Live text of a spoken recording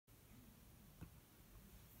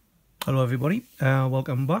Hello everybody,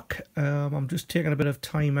 welcome back. I'm just taking a bit of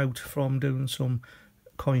time out from doing some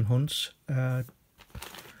coin hunts to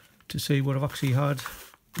see what I've actually had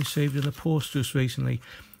received in the post just recently.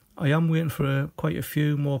 I am waiting for quite a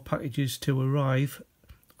few more packages to arrive.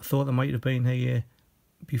 I thought they might have been here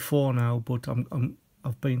before now, but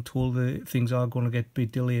I've been told that things are going to get a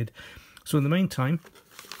bit delayed. So in the meantime,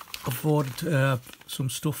 I've ordered some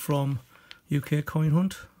stuff from UK Coin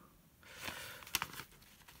Hunt.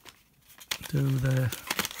 Do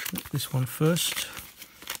this one first.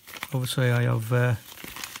 Obviously I have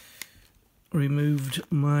removed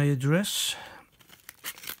my address.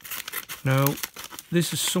 Now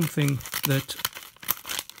this is something that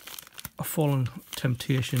I've fallen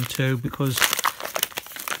temptation to because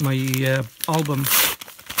my album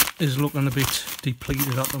is looking a bit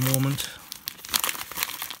depleted at the moment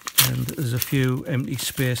and there's a few empty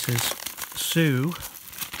spaces, so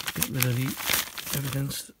get rid of the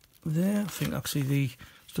evidence there. I think actually the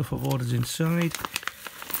stuff I've ordered is inside.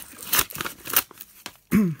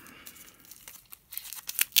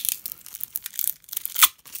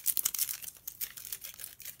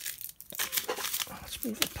 Let's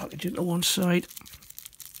move the packaging to one side.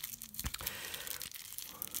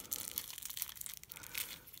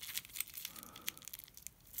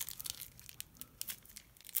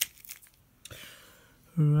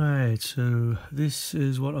 Right, so this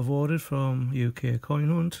is what I've ordered from UK Coin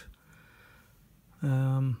Hunt.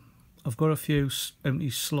 I've got a few empty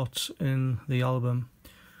slots in the album.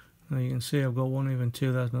 Now you can see I've got one from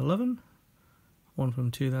 2011, one from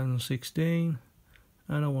 2016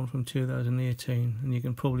 and a one from 2018, and you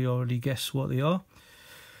can probably already guess what they are.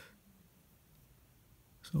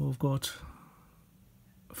 So I've got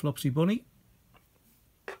a Flopsy Bunny,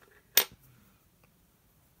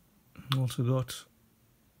 also got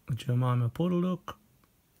a Jemima Puddle Duck,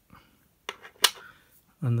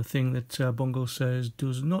 and the thing that Bungle says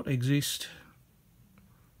does not exist,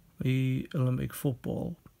 the Olympic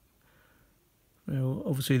football. Now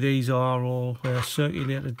obviously these are all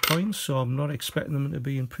circulated coins, so I'm not expecting them to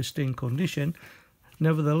be in pristine condition.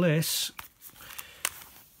 Nevertheless,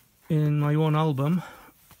 in my own album,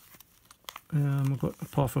 I've got,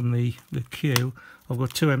 apart from the queue, I've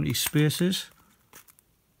got two empty spaces.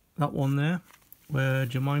 That one there, where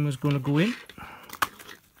Jemima's going to go in.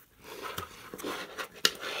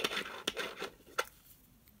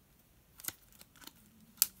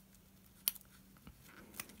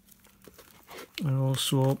 And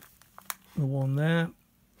also the one there,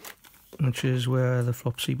 which is where the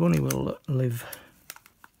Flopsy Bunny will live.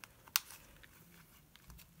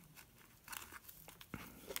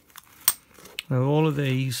 Now all of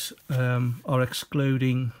these are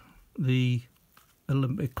excluding the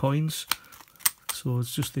Olympic coins, so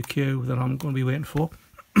it's just the queue that I'm going to be waiting for.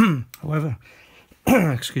 However,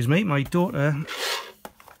 excuse me, my daughter,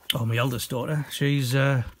 or my eldest daughter, she's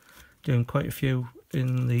doing quite a few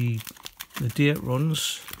in the date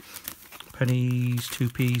runs, pennies,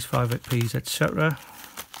 2p's, 5p's, etc.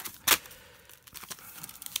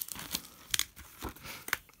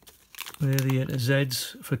 They're the A to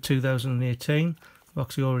Z's for 2018. I've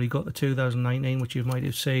actually already got the 2019, which you might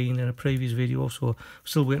have seen in a previous video, so I'm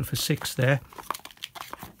still waiting for 6 there.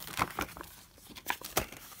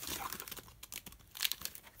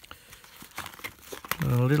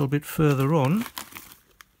 And a little bit further on,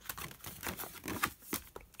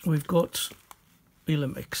 we've got the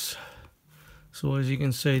Olympics. So as you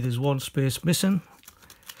can see, there's one space missing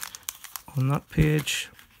on that page,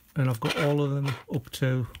 and I've got all of them up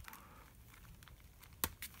to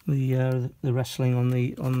the wrestling on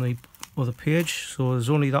the other page. So there's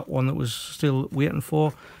only that one that was still waiting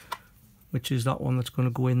for, which is that one that's going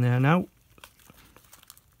to go in there now.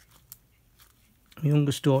 My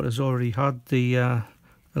youngest daughter's already had the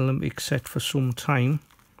Olympic set for some time.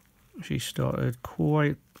 She started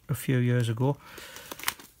quite a few years ago.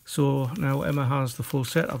 So now Emma has the full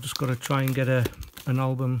set. I've just got to try and get an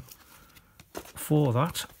album for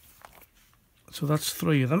that. So that's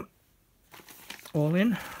 3 of them all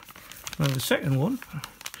in. Now the second one,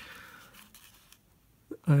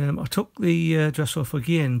 I took the dress off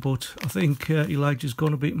again, but I think Elijah's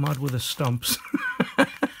gone a bit mad with the stamps.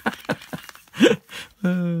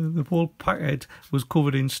 The whole packet was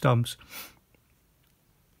covered in stamps.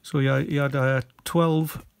 So he had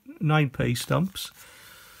 12 9p stamps.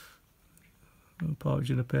 A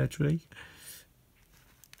partridge in a pear tree.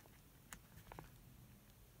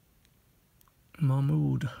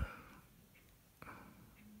 Mahmood.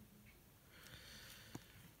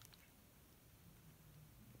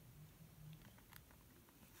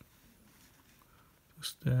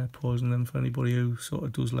 Just pausing them for anybody who sort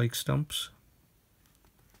of does like stamps.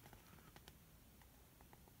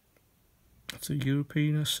 That's the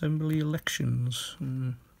European Assembly elections.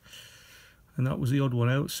 And that was the odd one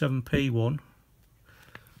out, 7p one.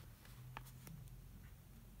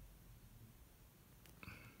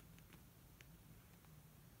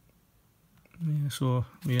 Yeah, so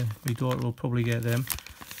yeah, my daughter will probably get them.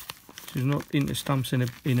 She's not into stamps in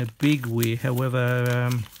a big way,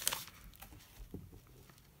 however,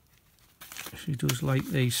 she does like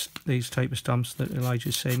these type of stamps that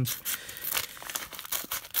Elijah sends.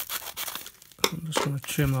 I'm just going to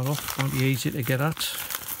trim that off. Won't be easy to get at.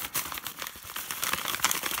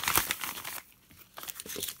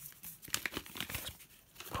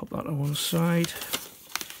 Pop that on one side.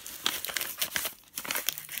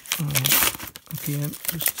 Again,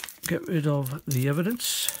 just get rid of the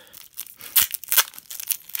evidence.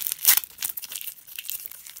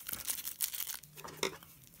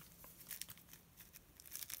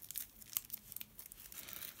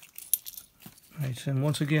 Right, and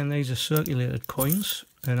once again, these are circulated coins,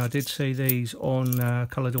 and I did say these on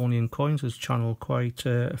Caledonian Coins' channel quite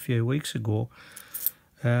a few weeks ago.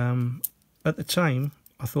 At the time,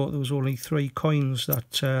 I thought there was only 3 coins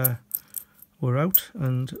that were out,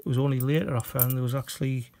 and it was only later I found there was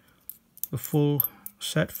actually a full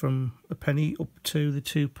set from a penny up to the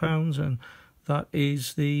 £2, and that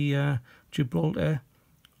is the Gibraltar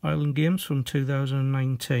Island Games from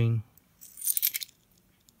 2019.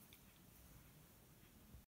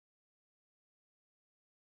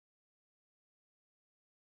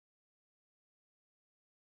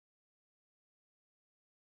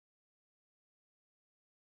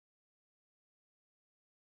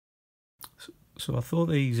 So I thought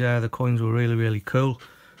these the coins were really cool.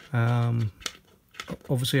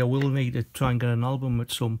 Obviously I will need to try and get an album at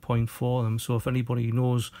some point for them, so if anybody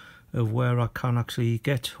knows of where I can actually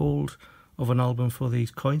get hold of an album for these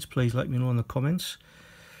coins, please let me know in the comments.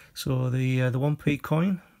 So the 1p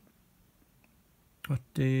coin that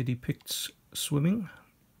depicts swimming.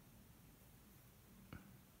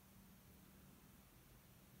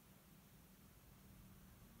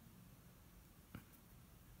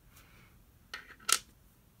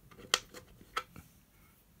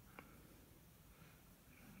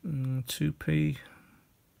 And 2p,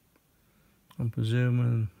 I'm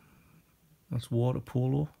presuming that's water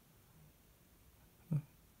polo.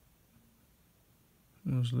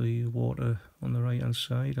 There's the water on the right hand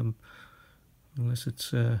side, unless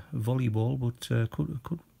it's volleyball, but could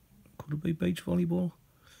it be beach volleyball?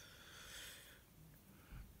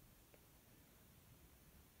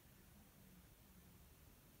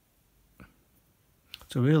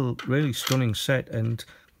 It's a really stunning set, and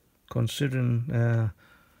considering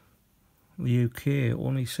the UK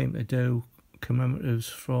only seem to do commemoratives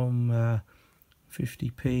from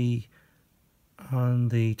 50p and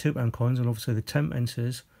the £2 coins, and obviously the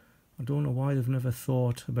 10p. I don't know why they've never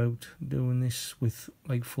thought about doing this with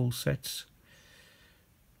like full sets.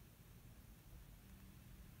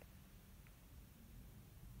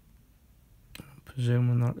 I'm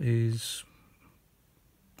presuming that is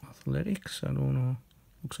athletics, I don't know,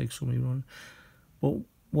 looks like somebody running. But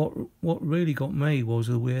what really got me was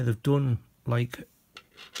the way they've done like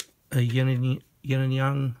a yin and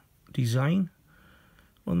yang design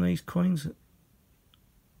on these coins. It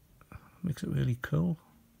makes it really cool.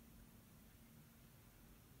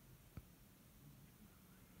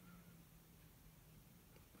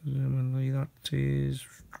 Presumably that is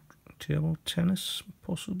table tennis,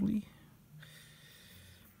 possibly.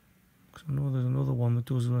 Because I know there's another one that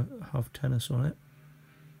does have tennis on it.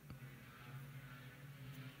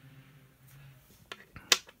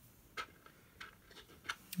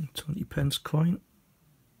 20p coin.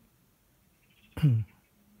 That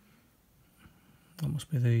must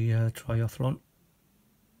be the triathlon.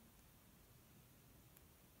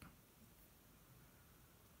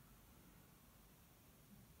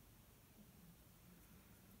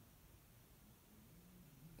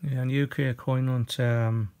 Yeah, and UK coin hunt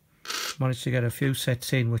managed to get a few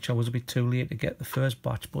sets in, which I was a bit too late to get the first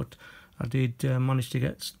batch, but I did manage to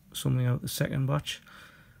get something out the second batch.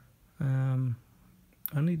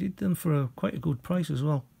 And he did them for quite a good price as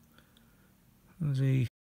well. There's a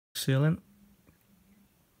selling.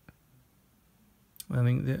 I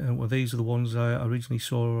think well, these are the ones I originally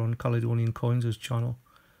saw on Caledonian Coins' channel,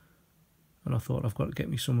 and I thought I've got to get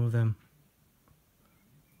me some of them.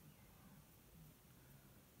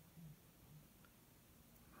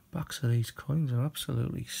 Backs of these coins are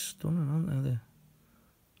absolutely stunning, aren't they?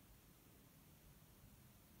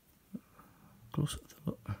 The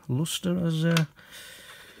luster, as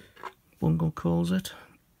Bungle calls it.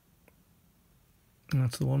 And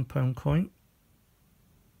that's the £1 coin.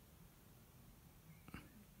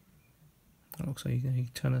 That looks like a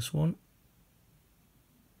tennis one.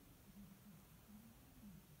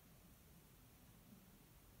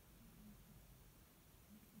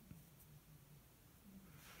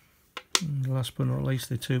 And last but not least,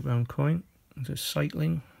 the £2 coin. It's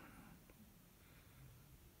cycling.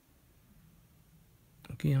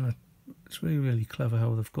 Again, it's really, really clever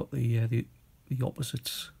how they've got the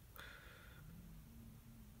opposites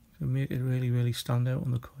to make it really, really stand out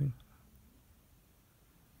on the coin.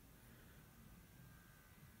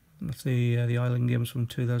 And that's the Island Games from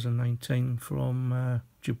 2019 from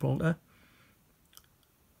Gibraltar.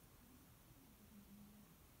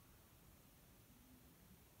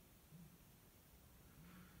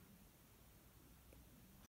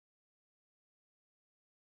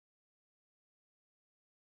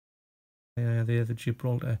 They're the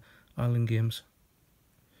Gibraltar Island Games.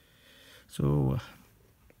 So,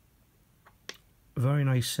 very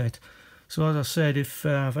nice set. So as I said, if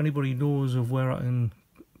anybody knows of where I can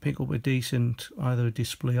pick up a decent, either a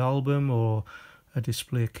display album or a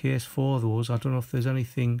display case for those, I don't know if there's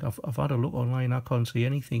anything. I've had a look online. I can't see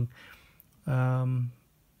anything that's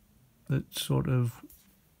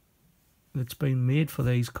been made for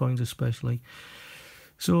these coins especially.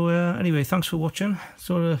 So anyway, thanks for watching.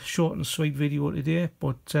 Sort of short and sweet video today,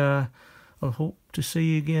 but I'll hope to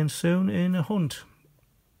see you again soon in a hunt.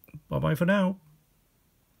 Bye bye for now.